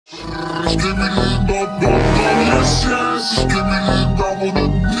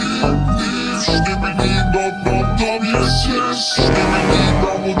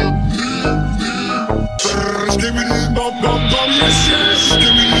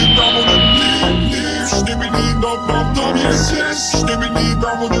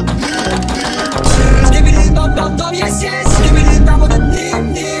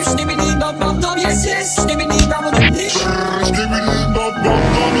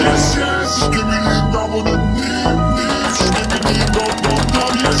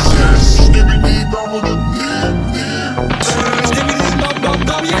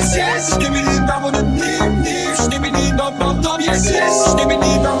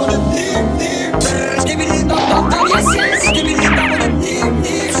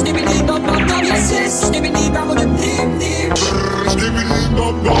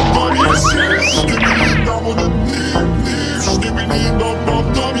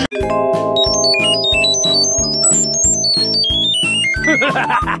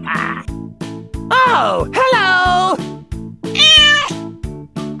Oh, hello!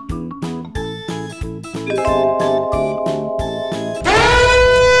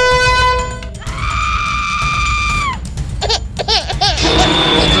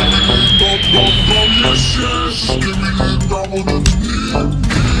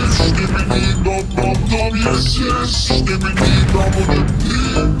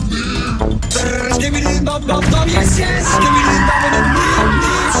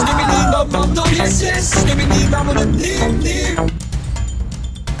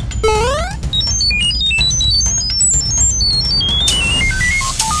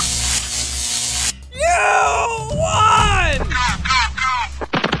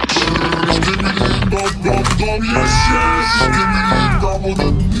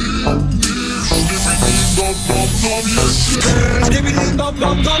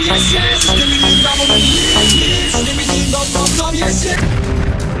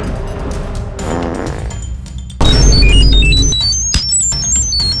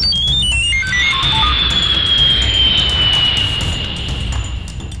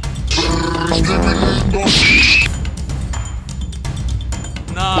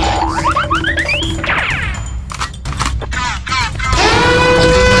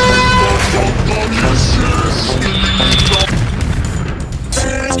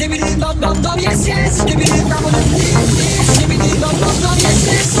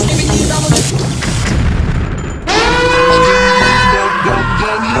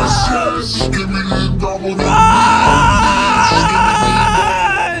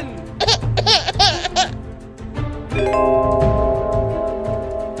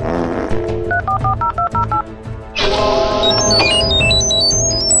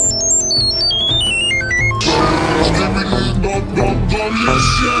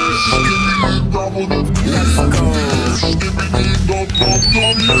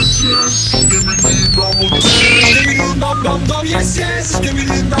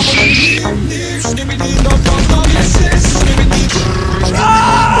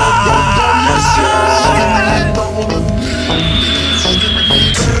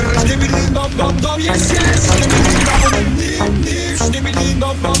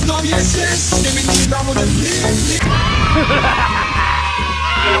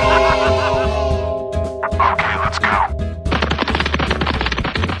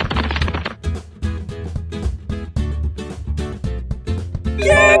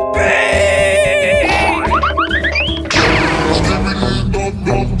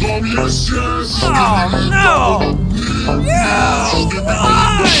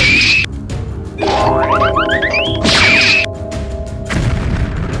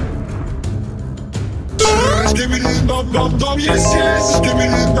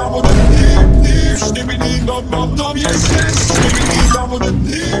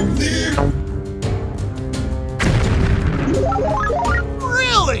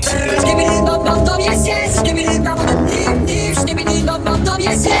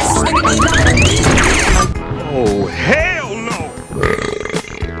 Oh, hell no!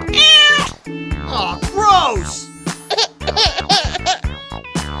 Oh, gross!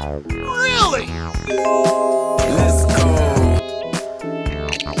 Really? Let's go!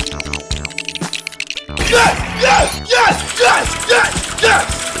 Yes! Yes! Yes! Yes! Yes! Yes!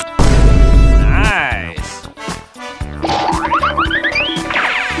 Nice!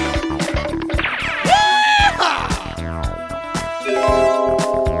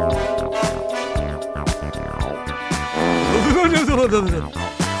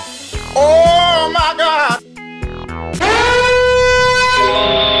 Oh my God!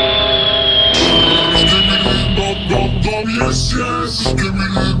 Yes, yes, give me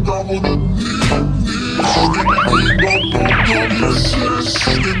the double.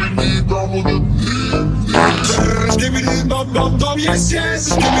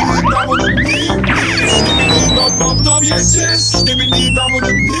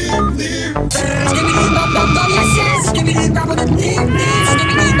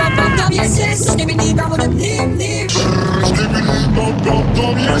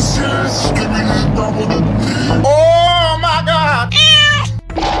 Oh my God!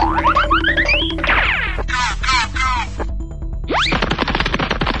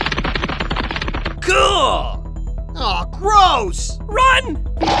 Cool! Oh, gross! Run!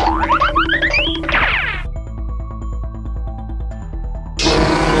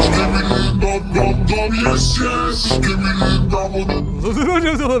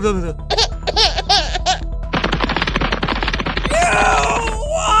 You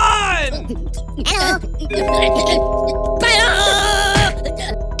won!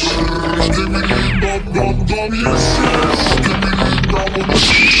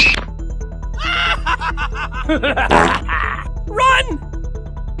 Run!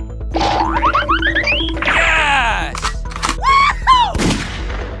 Yes! Woohoo!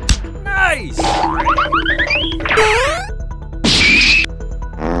 Nice!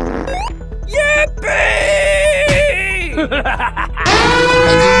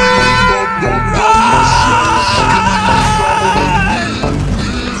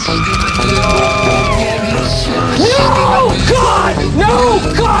 No, God! No,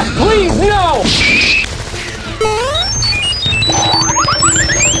 God, please, no!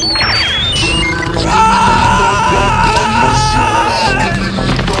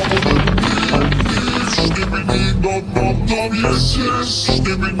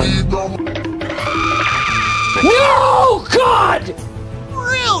 No, God!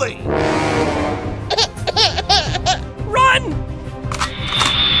 Really? Run!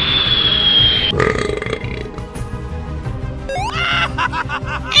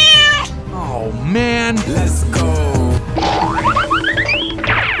 Oh man! Let's go.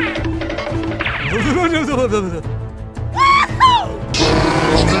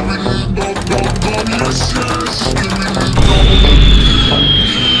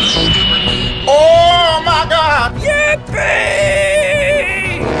 Oh my God! Yippee!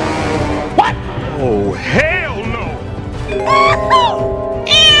 What? Oh hell no!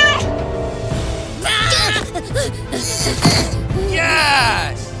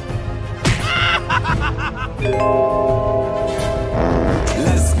 Yes!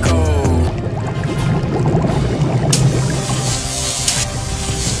 Let's go.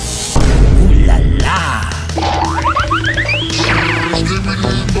 Ooh la la.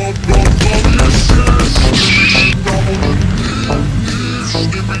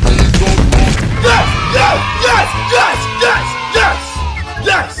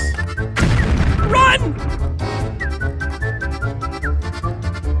 Yes! Run!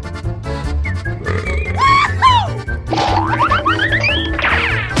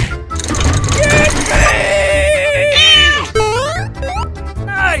 Yippee!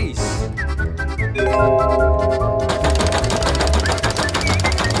 Nice!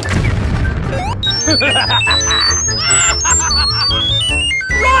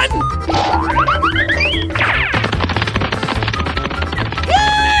 Run!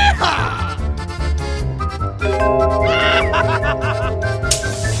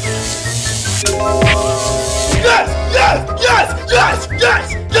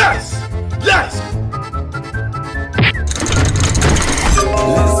 Yes!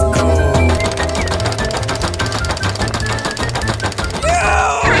 Let's go.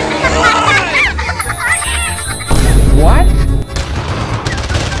 What?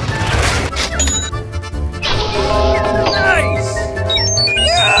 Nice! You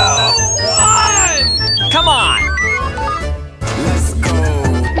won! Come on! Let's go.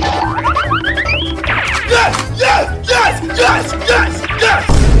 Yes!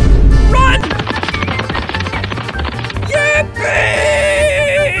 Run! Yippee!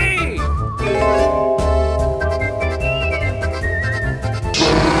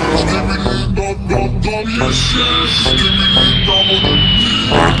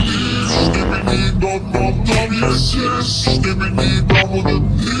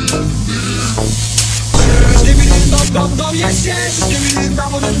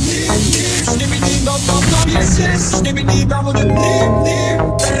 No,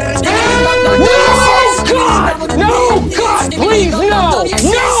 God! No, God, please, no! No!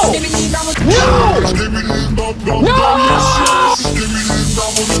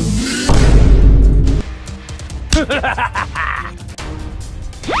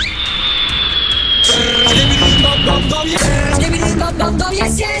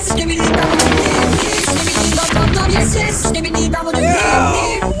 Yes, yes,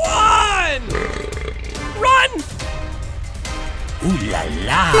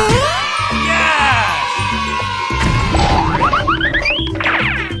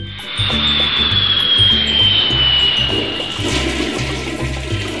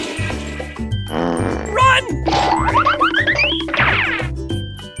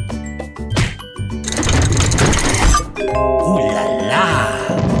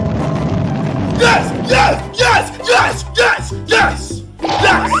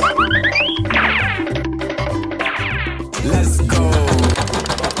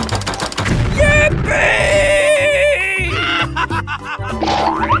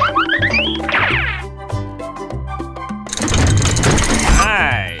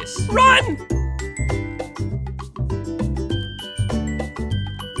 Nice. Run!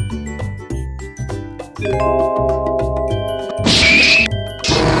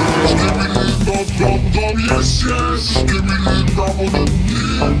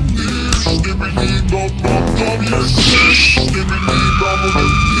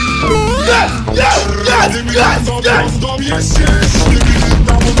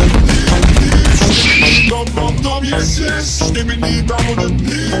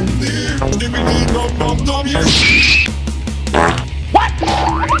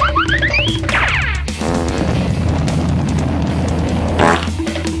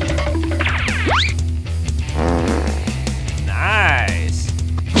 Nice.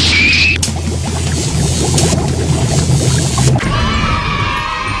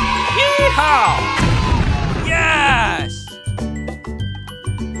 Yeehaw! Yes!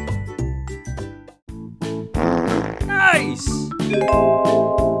 Nice!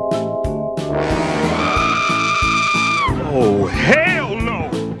 Oh, hell no!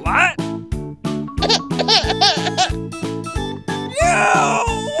 What? You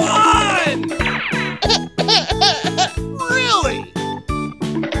won! Really?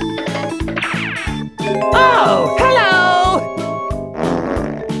 Oh, hello!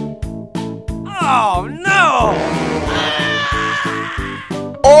 Oh, no!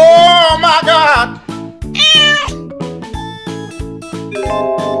 Oh my God!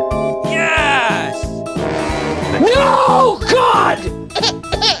 Yes! No, God!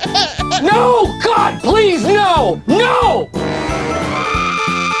 No, God, please, no! No!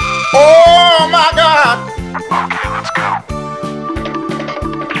 Oh my God!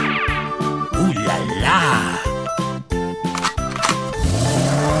 Ooh la la.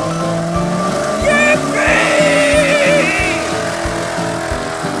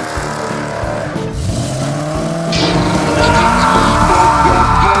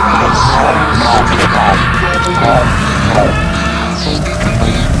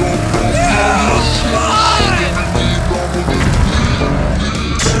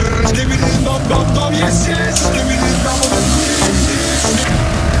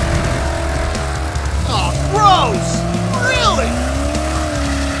 Oh, gross! Really?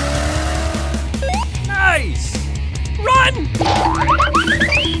 Nice! Run!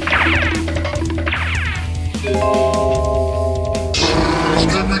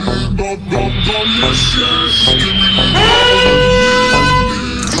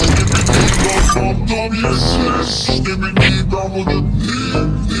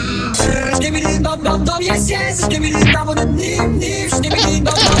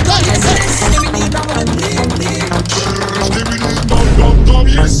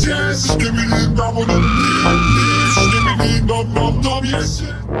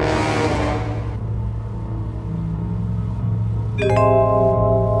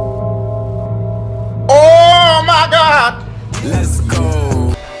 Oh my God! Let's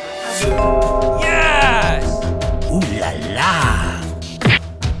go. Yes! Ooh la la.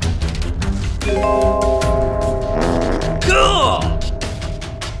 Cool!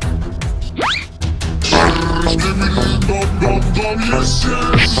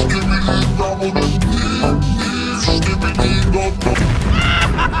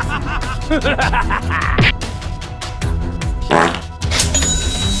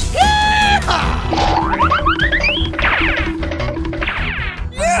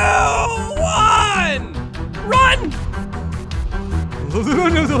 You won! Run!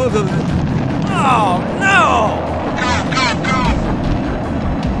 Oh no!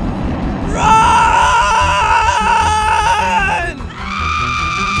 Run!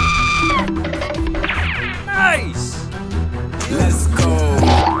 Nice! Let's go.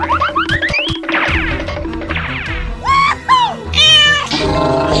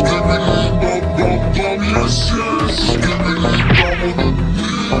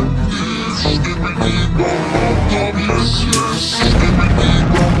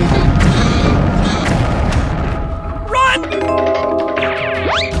 Run!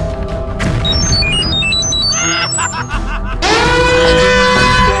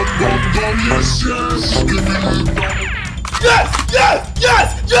 Yes! Yes!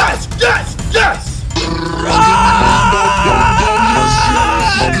 Yes! Yes! Yes! Yes! You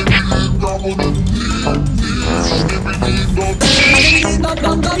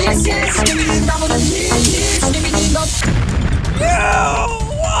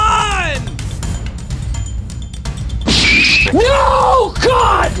won! No,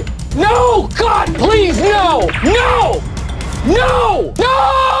 God! No, God, please, no! No! No!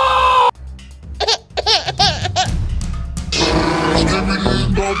 No!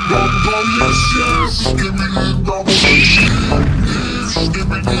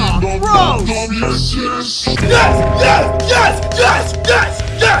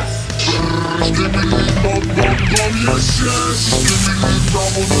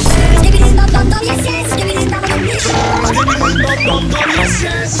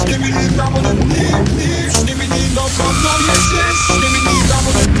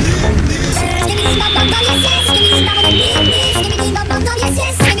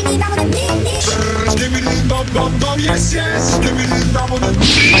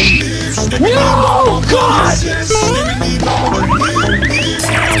 No, God! Yes!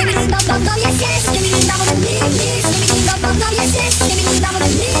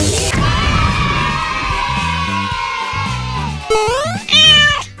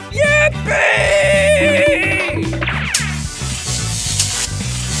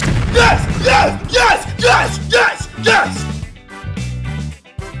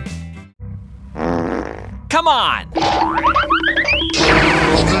 Come on!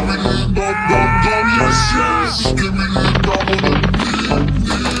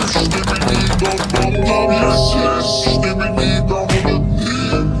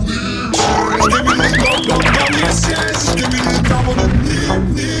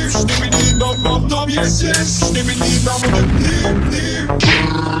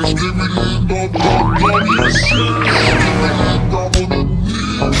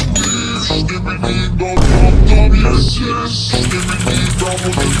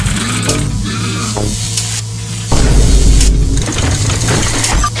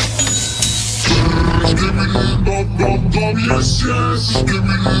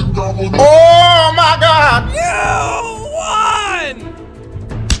 Oh my God! You won!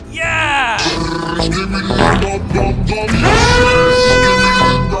 Yeah!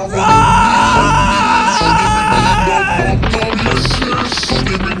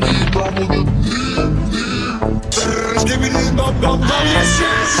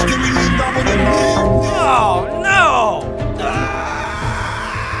 Oh no!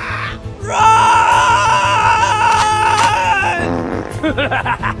 Run!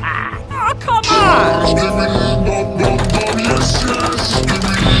 Oh, come on!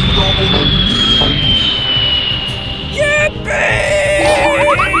 Yippee!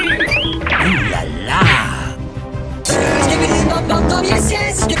 Ooh la la!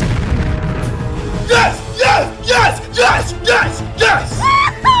 Yes!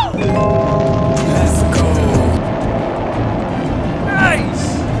 Let's go! Nice!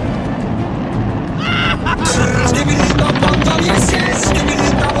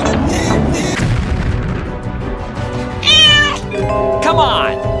 Come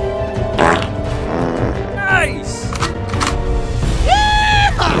on! Nice!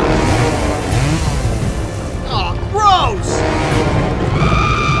 Oh, gross!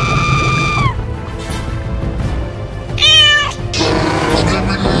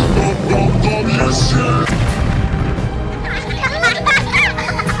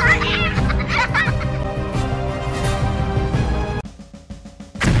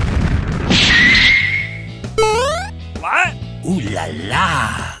 What? Ooh la la!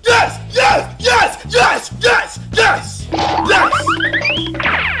 Yes!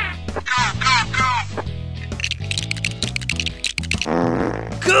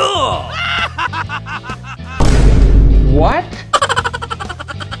 Cool! What?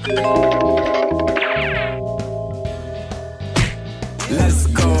 Let's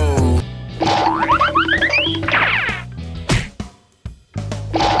go!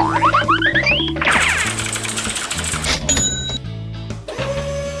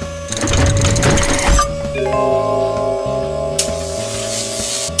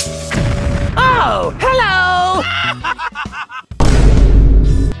 Oh, hello!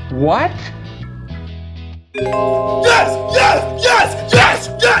 What?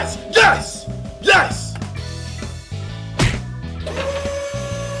 Yes!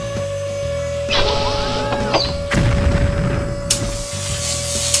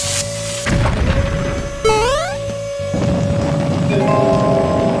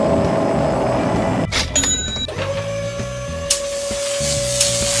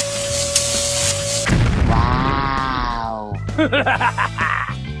 Wow.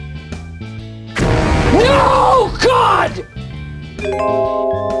 No, God!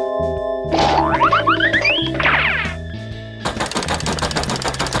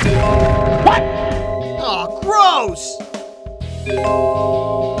 What? Oh, gross!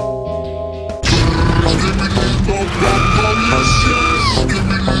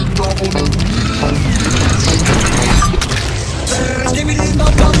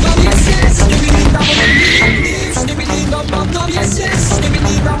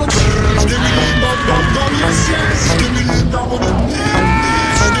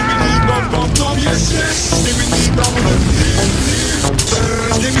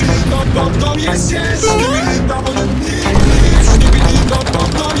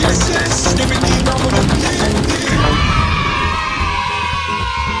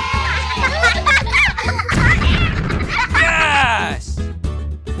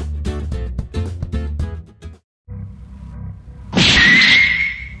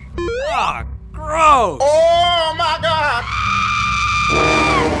 gross! Oh my God!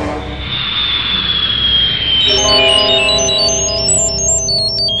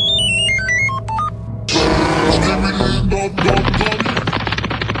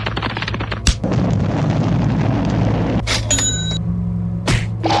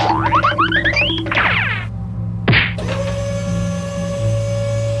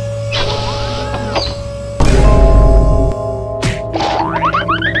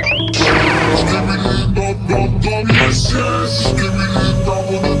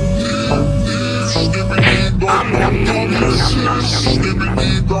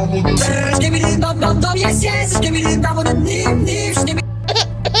 Skibidi dum dum dum, yes yes. Skibidi dum dum dim dim. Skibidi.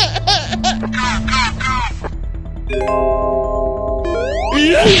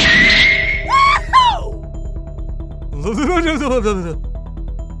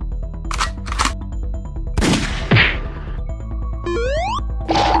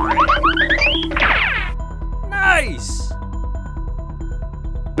 Nice!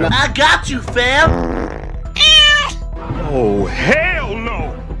 I got you, fam! Oh, hell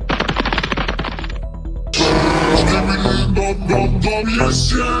no!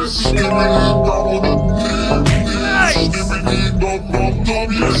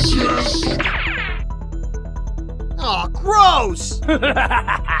 Oh, gross!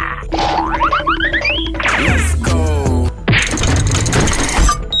 Let's go!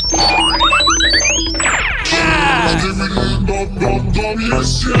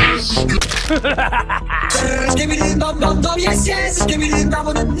 Skibidi dum dum dum, yes yes. Skibidi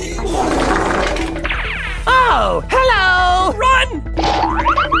dum dum dim. Oh, hello! Run!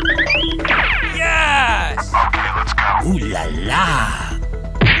 Yes! Ooh la la!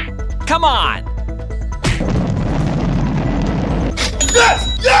 Come on! Yes!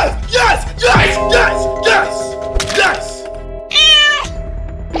 Yes! Yes! Yes! Yes! Yes! Yes!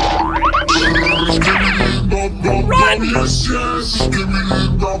 Run!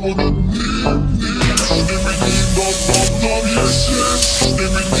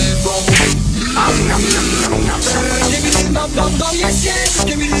 Skibidi dum dum dum, yes yes.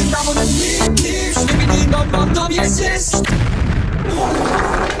 Skibidi dum dum dim dim. Skibidi dum dum dum, yes yes.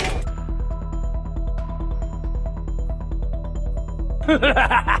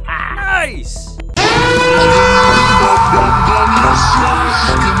 Nice!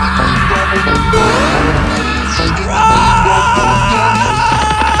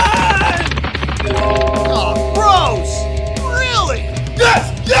 Oh, gross! Really? Yes!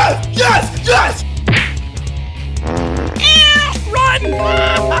 Yes! Yes! Yes! Run!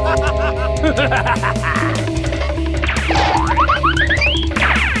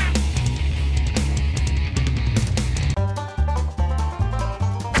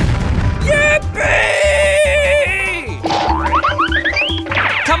 Yippee!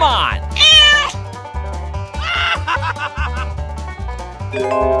 Come on!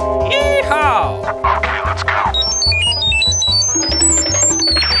 Yeehaw!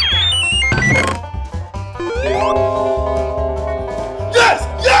 Yes!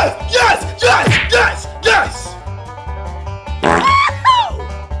 Yes! Yes! Yes! Yes! Yes!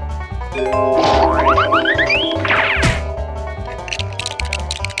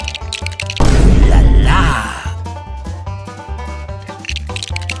 La la!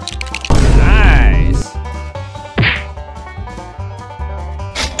 Nice!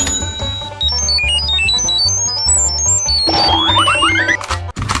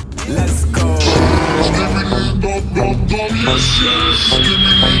 Let's go!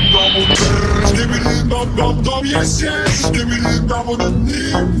 Yes yes. Skibidi dum dum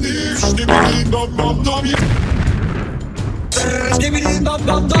dim dim. Skibidi dum dum dum, yes. Skibidi dum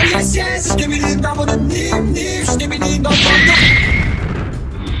dum dum, yes yes. Skibidi dum dum dim dim. Skibidi dum dum dum.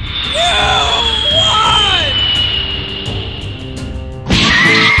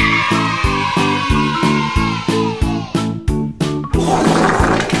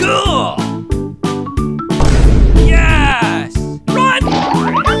 Cool! Yes! Run!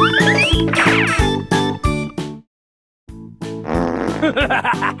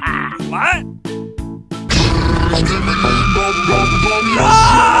 What? Skibidi dum dum dum, yes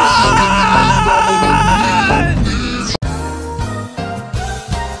yes. Skibidi dum dum